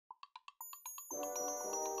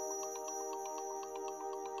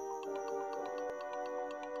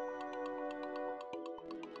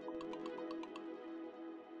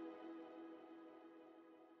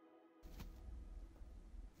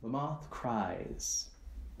Moth Cries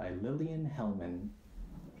by Lillian Hellman,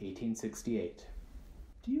 1868.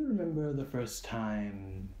 Do you remember the first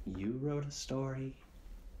time you wrote a story?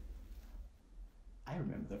 I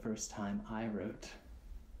remember the first time I wrote.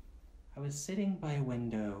 I was sitting by a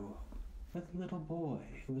window with a little boy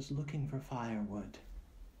who was looking for firewood.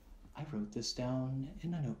 I wrote this down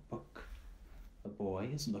in a notebook. The boy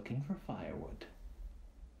is looking for firewood.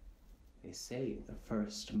 They say the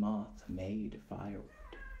first moth made firewood.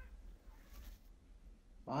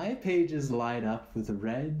 My pages light up with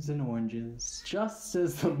reds and oranges, just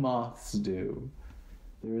as the moths do.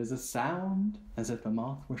 There is a sound as if a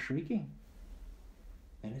moth were shrieking.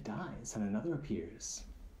 Then it dies and another appears.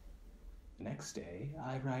 The next day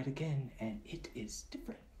I write again and it is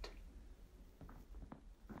different.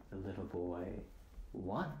 The little boy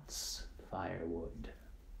wants firewood.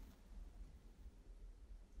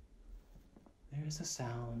 There is a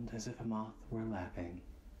sound as if a moth were laughing.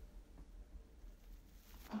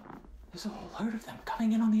 Oh, there's a whole herd of them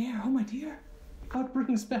coming in on the air. Oh, my dear. God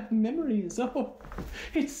brings back memories. Oh,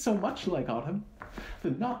 it's so much like autumn.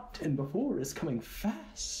 The not and before is coming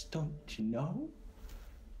fast, don't you know?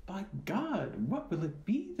 By God, what will it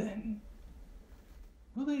be then?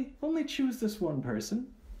 Will they only choose this one person?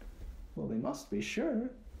 Well, they must be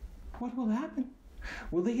sure. What will happen?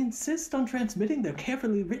 Will they insist on transmitting their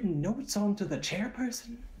carefully written notes onto the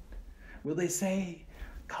chairperson? Will they say,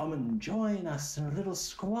 "Come and join us in a little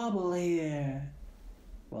squabble here"?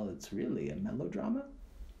 Well, it's really a melodrama.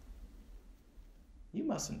 You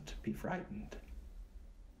mustn't be frightened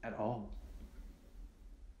at all.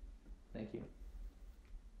 Thank you.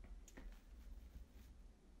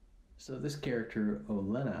 So this character,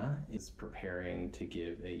 OLENA, is preparing to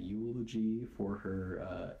give a eulogy for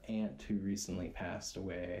her aunt who recently passed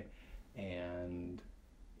away, and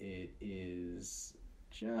it is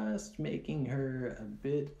just making her a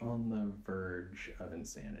bit on the verge of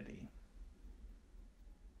insanity.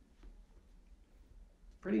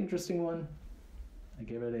 Pretty interesting one. I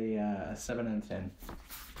give it a 7 out of 10.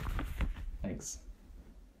 Thanks.